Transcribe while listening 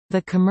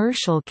The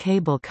Commercial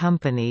Cable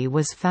Company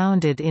was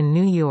founded in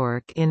New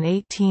York in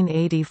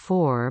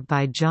 1884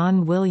 by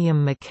John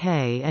William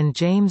Mackay and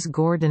James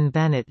Gordon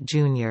Bennett,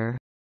 Jr.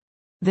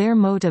 Their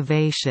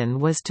motivation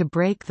was to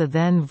break the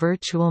then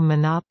virtual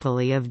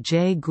monopoly of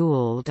Jay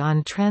Gould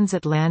on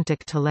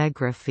transatlantic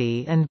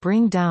telegraphy and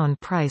bring down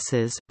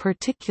prices,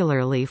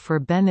 particularly for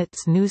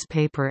Bennett's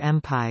newspaper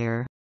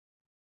empire.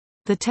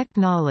 The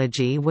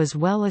technology was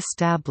well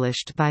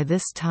established by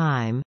this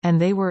time,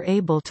 and they were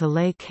able to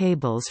lay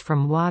cables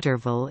from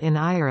Waterville in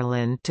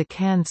Ireland to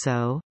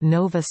Canso,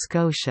 Nova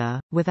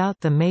Scotia, without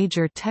the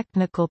major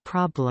technical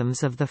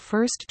problems of the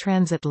first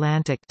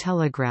transatlantic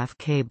telegraph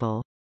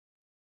cable.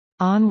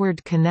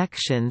 Onward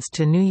connections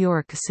to New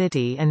York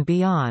City and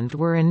beyond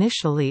were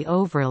initially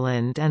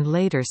overland and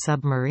later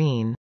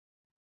submarine.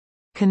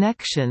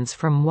 Connections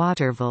from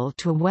Waterville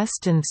to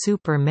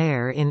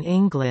Weston-super-Mare in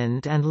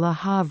England and Le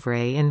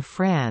Havre in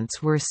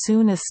France were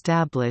soon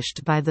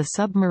established by the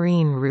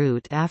submarine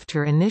route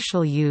after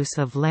initial use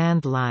of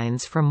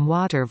landlines from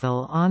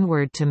Waterville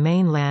onward to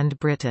mainland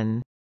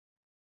Britain.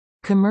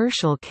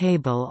 Commercial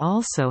Cable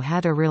also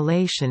had a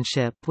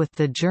relationship with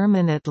the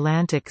German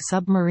Atlantic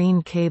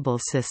submarine cable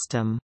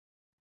system.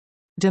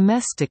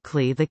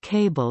 Domestically, the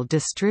cable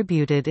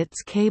distributed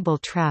its cable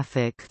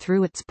traffic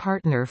through its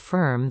partner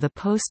firm, the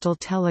Postal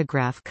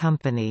Telegraph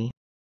Company.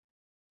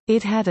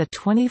 It had a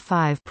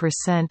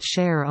 25%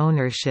 share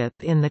ownership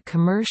in the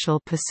Commercial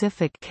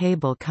Pacific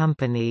Cable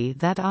Company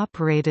that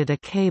operated a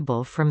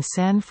cable from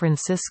San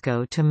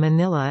Francisco to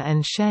Manila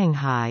and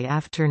Shanghai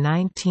after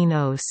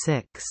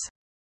 1906.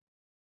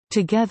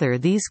 Together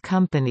these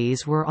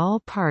companies were all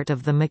part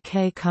of the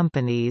Mackay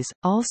Companies,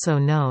 also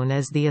known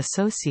as the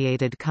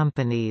Associated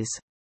Companies.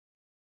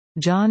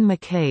 John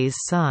Mackay's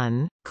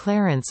son,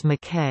 Clarence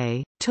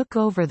Mackay, took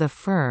over the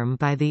firm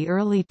by the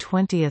early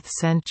 20th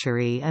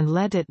century and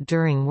led it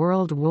during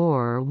World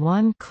War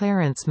I.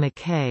 Clarence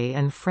Mackay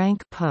and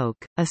Frank Polk,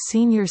 a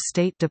senior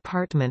State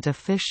Department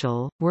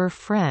official, were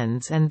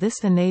friends, and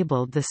this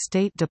enabled the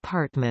State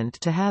Department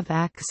to have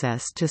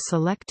access to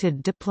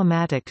selected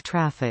diplomatic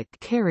traffic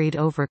carried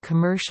over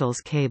commercials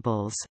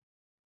cables.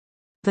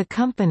 The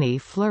company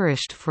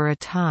flourished for a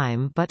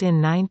time, but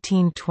in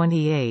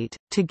 1928,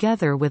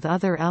 together with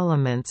other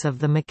elements of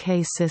the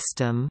Mackay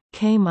system,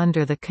 came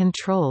under the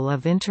control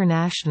of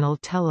International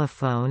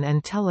Telephone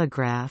and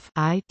Telegraph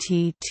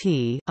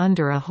 (ITT)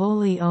 under a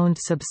wholly owned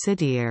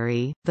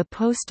subsidiary, the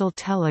Postal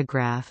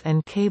Telegraph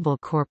and Cable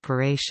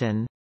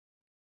Corporation.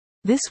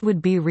 This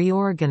would be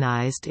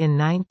reorganized in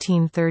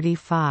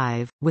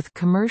 1935, with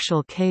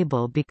Commercial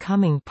Cable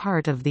becoming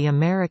part of the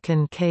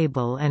American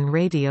Cable and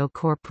Radio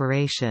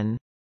Corporation.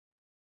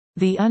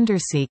 The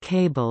undersea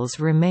cables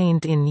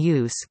remained in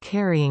use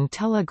carrying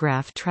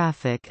telegraph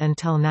traffic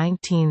until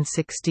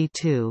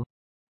 1962.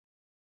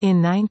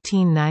 In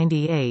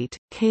 1998,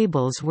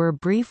 cables were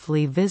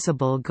briefly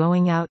visible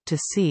going out to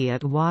sea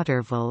at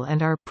Waterville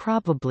and are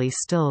probably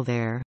still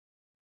there.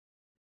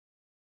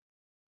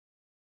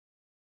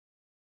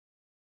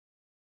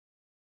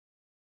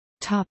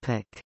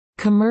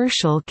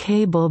 Commercial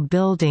cable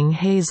building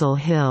Hazel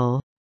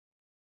Hill.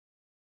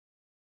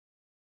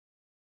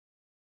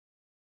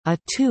 A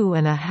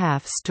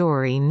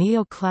 2.5-story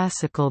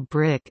neoclassical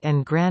brick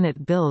and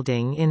granite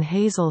building in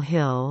Hazel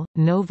Hill,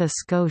 Nova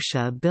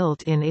Scotia,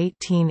 built in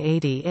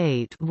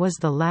 1888, was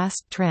the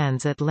last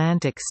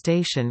transatlantic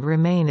station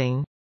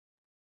remaining.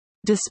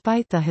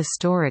 Despite the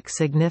historic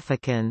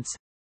significance,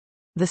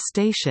 the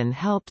station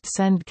helped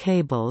send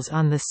cables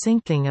on the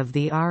sinking of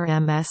the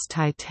RMS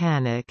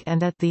Titanic,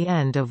 and at the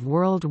end of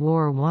World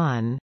War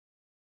I,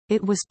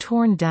 it was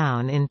torn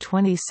down in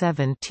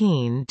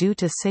 2017 due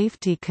to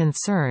safety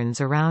concerns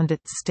around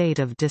its state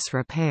of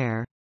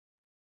disrepair.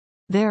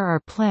 There are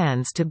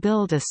plans to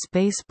build a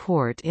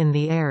spaceport in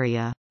the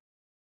area.